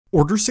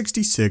Order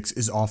 66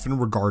 is often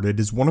regarded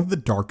as one of the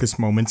darkest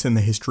moments in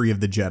the history of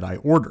the Jedi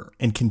Order,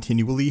 and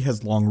continually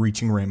has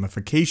long-reaching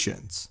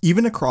ramifications.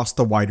 Even across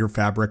the wider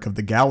fabric of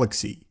the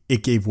galaxy,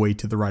 it gave way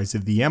to the rise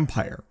of the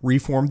Empire,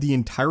 reformed the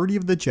entirety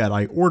of the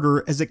Jedi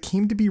Order as it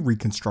came to be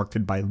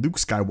reconstructed by Luke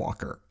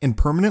Skywalker, and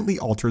permanently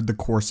altered the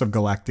course of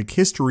galactic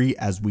history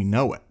as we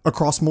know it.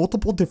 Across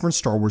multiple different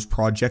Star Wars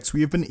projects,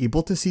 we have been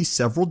able to see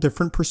several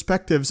different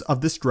perspectives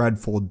of this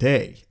dreadful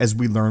day, as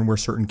we learn where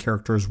certain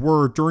characters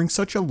were during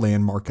such a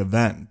landmark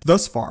event.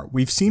 Thus far,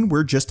 we've seen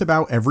where just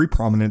about every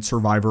prominent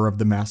survivor of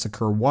the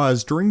massacre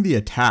was during the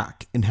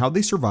attack, and how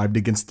they survived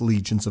against the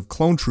legions of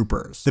clone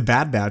troopers. The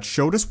Bad Batch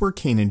showed us where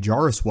Kanan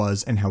Jarrus was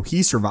and how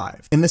he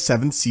survived. In the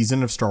 7th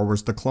season of Star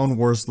Wars The Clone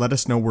Wars let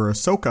us know where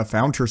Ahsoka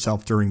found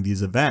herself during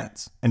these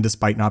events, and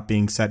despite not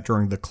being set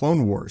during the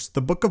Clone Wars,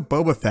 the Book of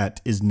Boba Fett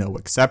is no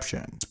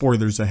exception.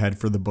 Spoilers ahead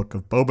for the Book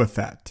of Boba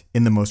Fett.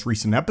 In the most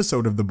recent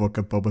episode of the Book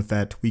of Boba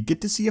Fett, we get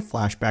to see a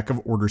flashback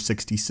of Order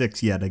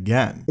 66 yet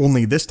again.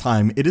 Only this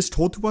time, it is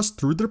told to us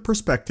through the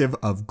perspective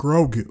of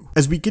Grogu,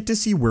 as we get to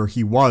see where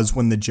he was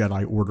when the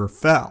Jedi Order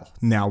fell.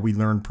 Now we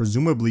learn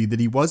presumably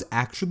that he was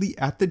actually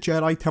at the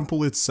Jedi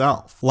Temple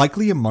itself,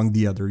 likely among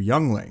the other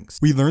younglings.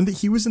 We learned that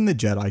he was in the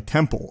Jedi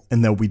Temple,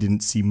 and though we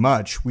didn't see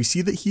much, we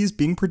see that he is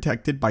being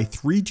protected by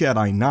 3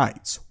 Jedi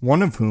Knights,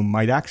 one of whom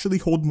might actually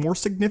hold more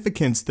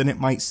significance than it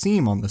might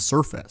seem on the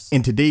surface.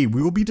 And today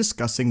we will be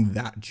discussing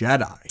that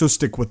Jedi. So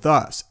stick with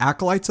us,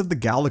 Acolytes of the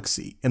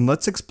Galaxy, and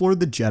let's explore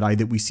the Jedi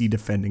that we see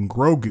defending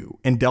Grogu,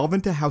 and delve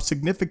into how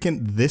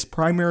significant this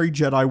primary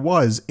Jedi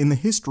was in the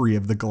history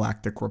of the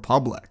Galactic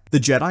Republic. The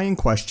Jedi in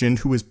question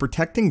who is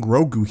protecting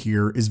Grogu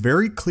here is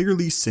very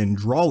clearly Sin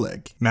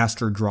Drallig.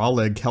 Master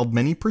Drallig held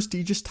many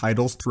prestigious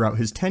titles throughout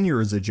his tenure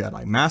as a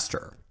Jedi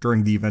Master.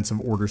 During the events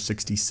of Order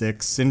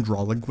 66, Sin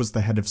Drallig was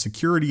the head of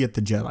security at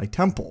the Jedi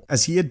Temple,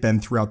 as he had been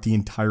throughout the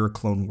entire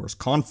Clone Wars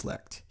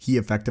conflict. He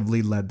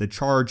effectively led the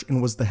charge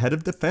and was the head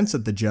of defense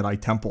at the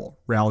Jedi Temple,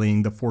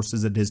 rallying the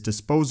forces at his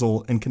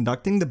disposal and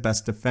conducting the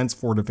best defense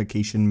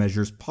fortification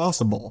measures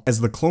possible,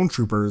 as the clone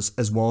troopers,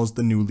 as well as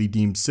the newly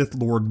deemed Sith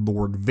Lord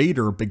Lord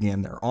Vader,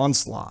 began their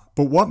onslaught.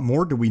 But what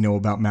more do we know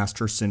about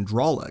Master Sin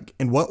Drallig,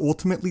 and what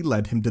ultimately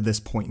led him to this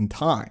point in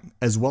time,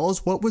 as well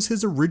as what was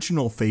his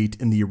original fate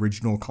in the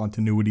original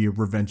continuity of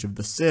Revenge of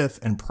the Sith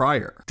and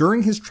prior?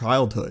 During his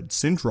childhood,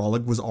 Sin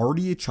Drallig was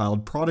already a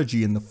child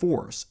prodigy in the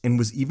Force, and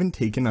was even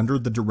taken under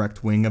the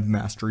direct wing of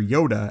Master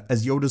Yoda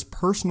as Yoda's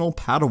personal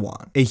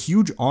Padawan, a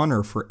huge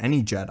honor for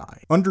any Jedi.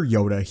 Under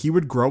Yoda, he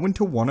would grow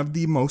into one of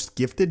the most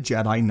gifted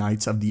Jedi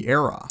Knights of the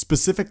era,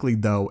 specifically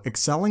though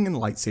excelling in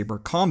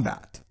lightsaber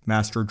combat.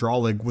 Master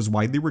Drallig was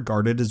widely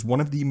regarded as one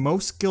of the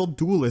most skilled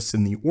duelists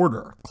in the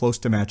Order, close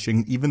to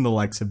matching even the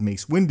likes of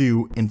Mace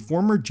Windu and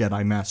former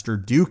Jedi Master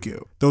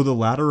Dooku, though the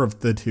latter of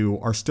the two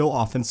are still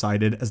often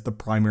cited as the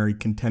primary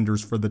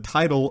contenders for the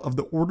title of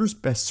the Order's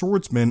best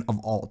swordsman of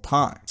all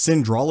time.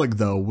 Sin Drallig,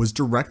 though, was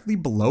directly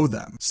below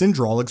them. Sin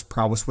Drallig's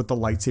prowess with the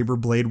lightsaber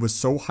blade was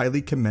so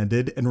highly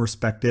commended and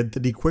respected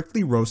that he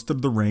quickly rose through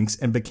the ranks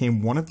and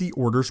became one of the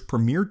Order's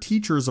premier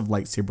teachers of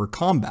lightsaber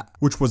combat,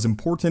 which was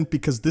important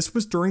because this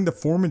was during the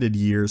formative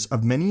years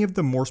of many of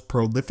the most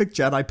prolific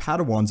Jedi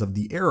Padawans of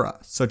the era,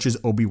 such as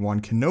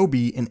Obi-Wan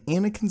Kenobi and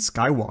Anakin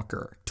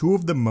Skywalker, 2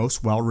 of the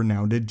most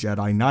well-renowned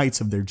Jedi Knights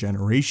of their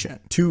generation,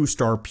 2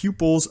 star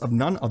pupils of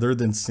none other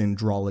than Sin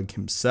Drallig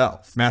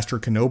himself. Master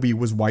Kenobi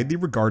was widely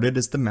regarded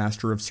as the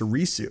master of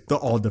Sarisu, the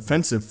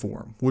all-defensive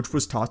form, which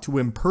was taught to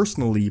him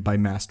personally by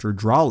Master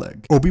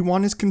Drallig.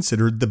 Obi-Wan is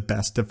considered the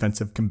best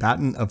defensive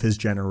combatant of his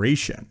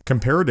generation.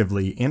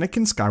 Comparatively,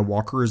 Anakin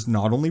Skywalker is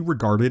not only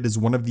regarded as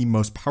one of the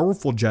most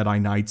powerful Jedi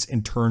Knights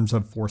in terms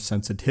of Force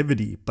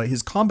sensitivity, but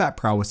his combat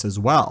prowess as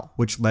well,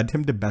 which led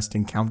him to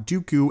besting Count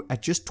Dooku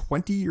at just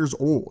 20 years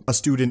old, a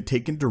student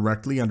taken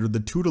directly under the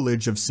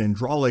tutelage of Sin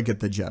Drallig at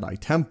the Jedi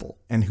Temple,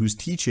 and whose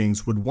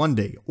teachings would one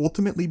day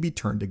ultimately be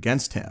turned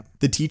against him.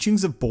 The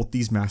teachings of both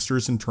these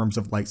masters in terms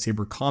of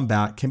lightsaber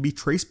combat can be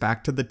traced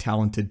back to the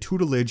talented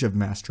tutelage of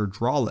Master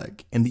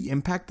Drallig, and the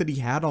impact that he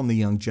had on the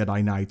young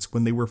Jedi Knights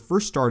when they were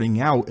first starting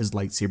out as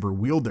lightsaber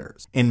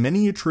wielders, and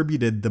many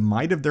attributed the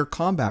might of their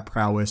combat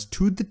prowess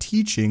to the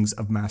teachings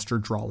of Master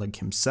Drallig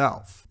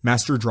himself.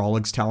 Master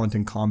Drallig's talent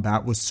in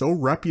combat was so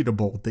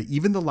reputable that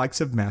even the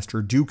likes of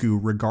Master Dooku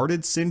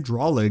regarded Sin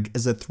Drallig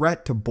as a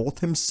threat to both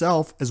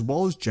himself as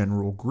well as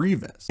General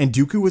Grievous, and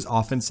Dooku is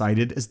often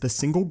cited as the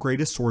single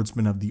greatest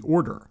swordsman of the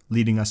Order,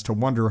 leading us to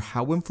wonder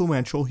how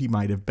influential he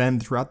might have been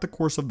throughout the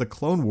course of the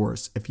Clone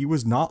Wars if he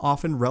was not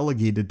often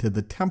relegated to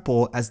the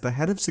Temple as the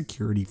head of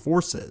security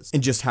forces,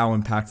 and just how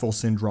impactful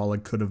Sin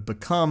Drallig could have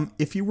become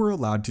if he were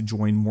allowed to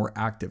join more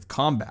active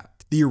combat.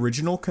 The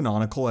original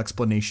canonical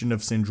explanation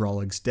of Sin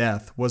Drallig's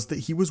death was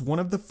that he was one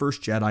of the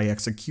first Jedi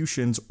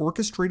executions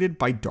orchestrated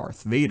by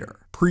Darth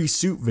Vader.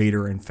 Pre-suit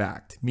Vader in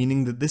fact,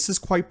 meaning that this is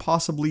quite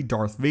possibly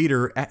Darth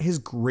Vader at his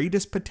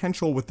greatest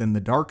potential within the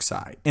dark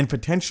side, and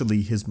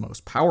potentially his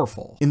most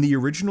powerful. In the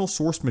original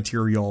source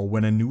material,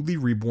 when a newly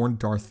reborn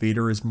Darth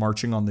Vader is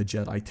marching on the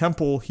Jedi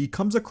Temple, he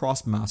comes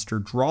across Master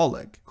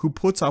Dralig, who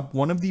puts up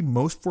one of the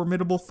most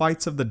formidable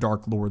fights of the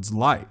Dark Lord's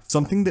life,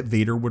 something that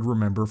Vader would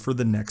remember for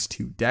the next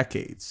 2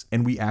 decades,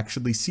 and we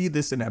actually see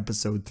this in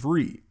episode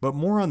 3, but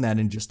more on that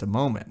in just a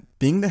moment.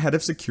 Being the head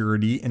of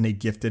security and a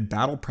gifted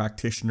battle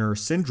practitioner,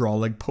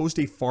 Dralig posed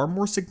a far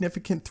more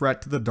significant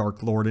threat to the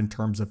Dark Lord in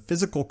terms of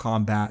physical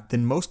combat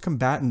than most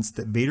combatants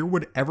that Vader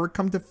would ever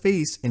come to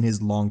face in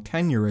his long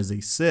tenure as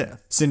a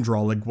Sith.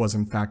 Dralig was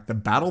in fact the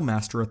battle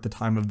master at the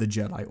time of the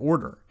Jedi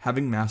Order,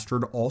 having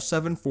mastered all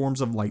 7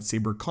 forms of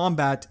lightsaber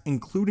combat,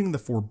 including the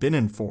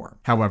Forbidden form.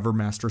 However,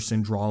 Master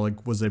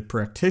Dralig was a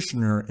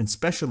practitioner and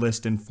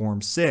specialist in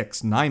Form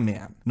 6,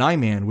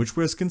 Nyman, which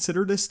was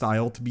considered a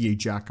style to be a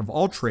jack of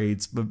all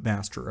trades but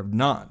master of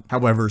none.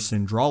 However,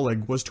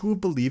 Dralig was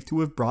believed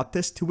to have brought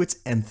this to its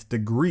nth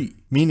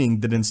degree, meaning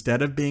that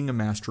instead of being a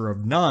master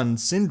of none,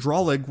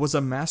 Dralig was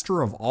a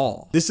master of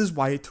all. This is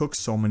why it took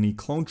so many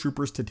clone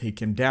troopers to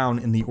take him down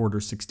in the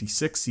Order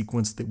 66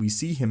 sequence that we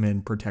see him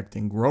in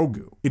protecting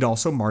Grogu. It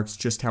also marks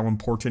just how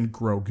important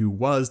Grogu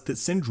was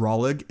that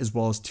Dralig, as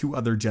well as 2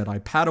 other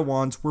Jedi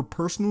Padawans, were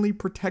personally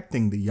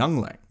protecting the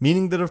youngling,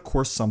 meaning that of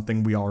course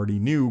something we already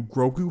knew,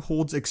 Grogu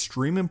holds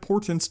extreme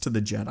importance to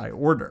the Jedi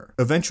Order.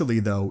 Eventually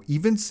though,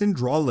 even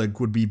Dralig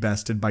would be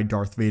bested by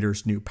Darth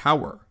Vader's new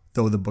power,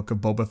 though the Book of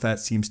Boba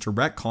Fett seems to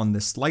retcon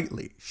this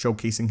slightly,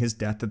 showcasing his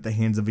death at the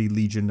hands of a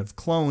legion of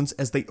clones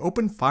as they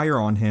open fire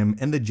on him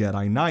and the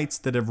Jedi Knights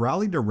that have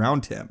rallied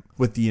around him,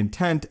 with the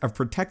intent of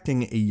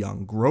protecting a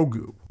young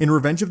Grogu. In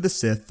Revenge of the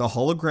Sith, the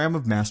hologram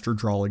of Master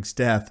Dralig's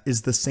death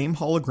is the same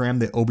hologram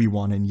that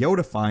Obi-Wan and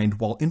Yoda find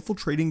while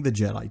infiltrating the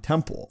Jedi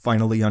Temple,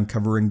 finally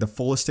uncovering the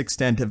fullest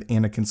extent of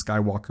Anakin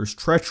Skywalker's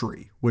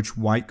treachery, which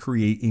might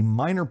create a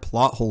minor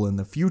plot hole in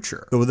the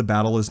future. Though the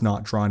battle is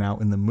not drawn out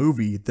in the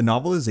movie, the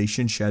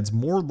novelization sheds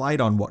more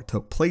light on what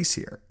took place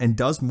here, and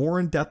does more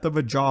in depth of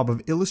a job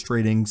of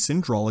illustrating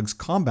Dralig's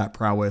combat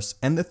prowess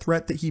and the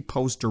threat that he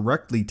posed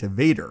directly to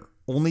Vader,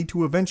 only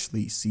to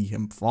eventually see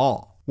him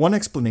fall. One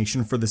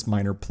explanation for this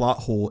minor plot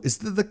hole is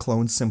that the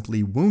clones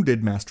simply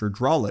wounded Master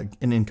Dralig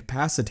and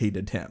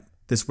incapacitated him.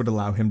 This would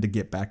allow him to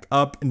get back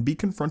up and be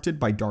confronted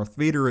by Darth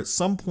Vader at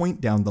some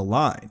point down the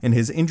line, and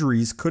his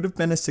injuries could have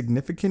been a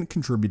significant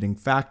contributing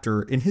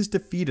factor in his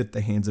defeat at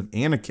the hands of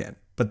Anakin.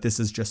 But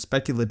this is just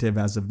speculative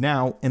as of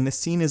now, and the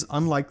scene is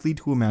unlikely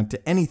to amount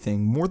to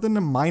anything more than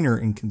a minor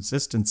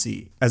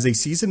inconsistency. As a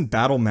seasoned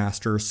battle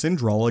master,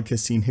 Dralig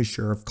has seen his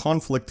share of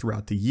conflict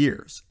throughout the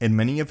years, and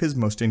many of his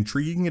most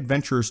intriguing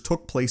adventures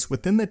took place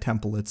within the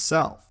temple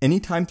itself.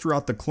 Anytime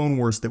throughout the Clone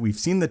Wars that we've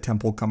seen the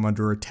temple come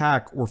under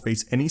attack or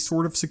face any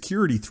sort of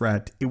security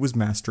threat, it was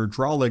Master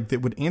Dralig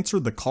that would answer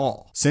the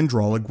call.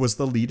 Dralig was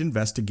the lead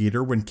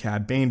investigator when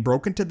Cad Bane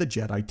broke into the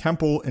Jedi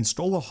Temple and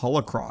stole a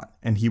holocron,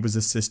 and he was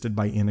assisted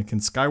by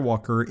Anakin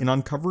Skywalker in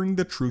uncovering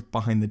the truth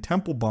behind the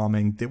temple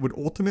bombing that would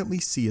ultimately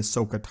see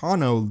Ahsoka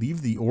Tano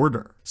leave the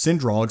Order.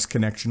 Dralig's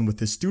connection with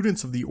the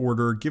students of the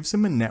Order gives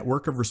him a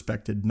network of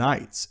respected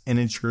knights, and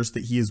ensures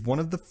that he is one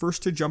of the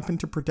first to jump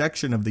into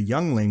protection of the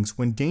younglings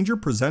when danger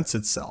presents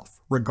itself,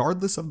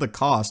 regardless of the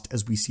cost,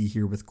 as we see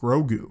here with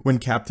Grogu. When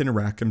Captain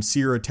Arachim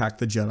Seer attacked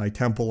the Jedi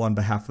Temple on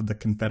behalf of the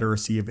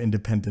Confederacy of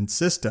Independent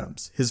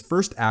Systems, his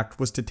first act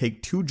was to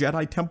take 2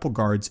 Jedi Temple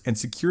guards and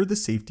secure the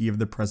safety of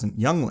the present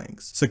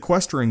younglings,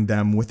 sequestering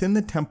them within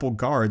the Temple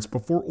guards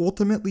before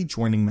ultimately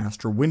joining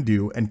Master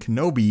Windu and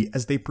Kenobi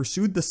as they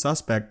pursued the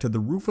suspect to the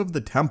roof of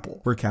the temple,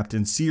 where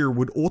Captain Seer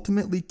would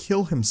ultimately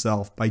kill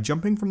himself by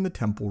jumping from the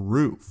temple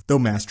roof. Though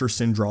Master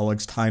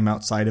Dralig's time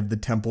outside of the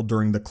temple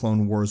during the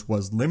Clone Wars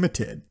was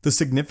limited, the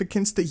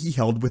significance that he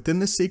held within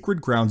the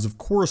sacred grounds of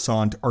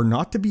Coruscant are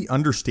not to be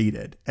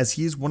understated, as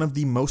he is one of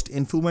the most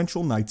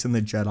influential knights in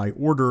the Jedi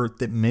Order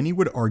that many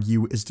would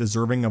argue is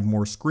deserving of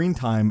more screen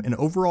time and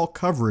overall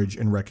coverage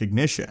and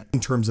recognition. In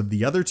terms of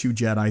the other 2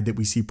 Jedi that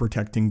we see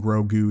protecting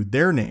Grogu,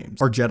 their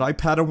names are Jedi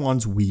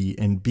Padawans Wee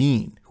and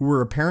Bean, who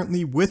were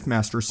apparently with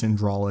Master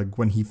Dralig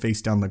when he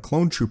faced down the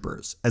clone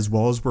troopers, as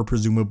well as were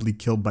presumably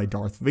killed by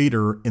Darth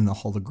Vader in the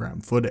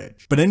hologram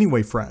footage. But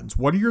anyway friends,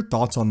 what are your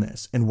thoughts on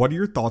this, and what are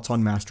your thoughts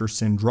on Master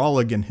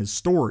Dralig and his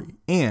story,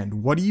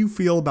 and what do you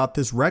feel about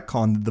this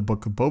retcon that the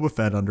Book of Boba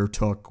Fett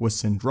undertook with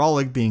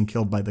Dralig being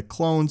killed by the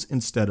clones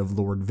instead of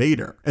Lord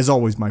Vader? As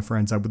always my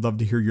friends, I would love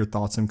to hear your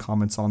thoughts and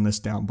comments on this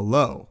down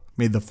below.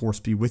 May the Force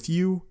be with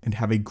you, and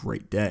have a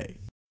great day.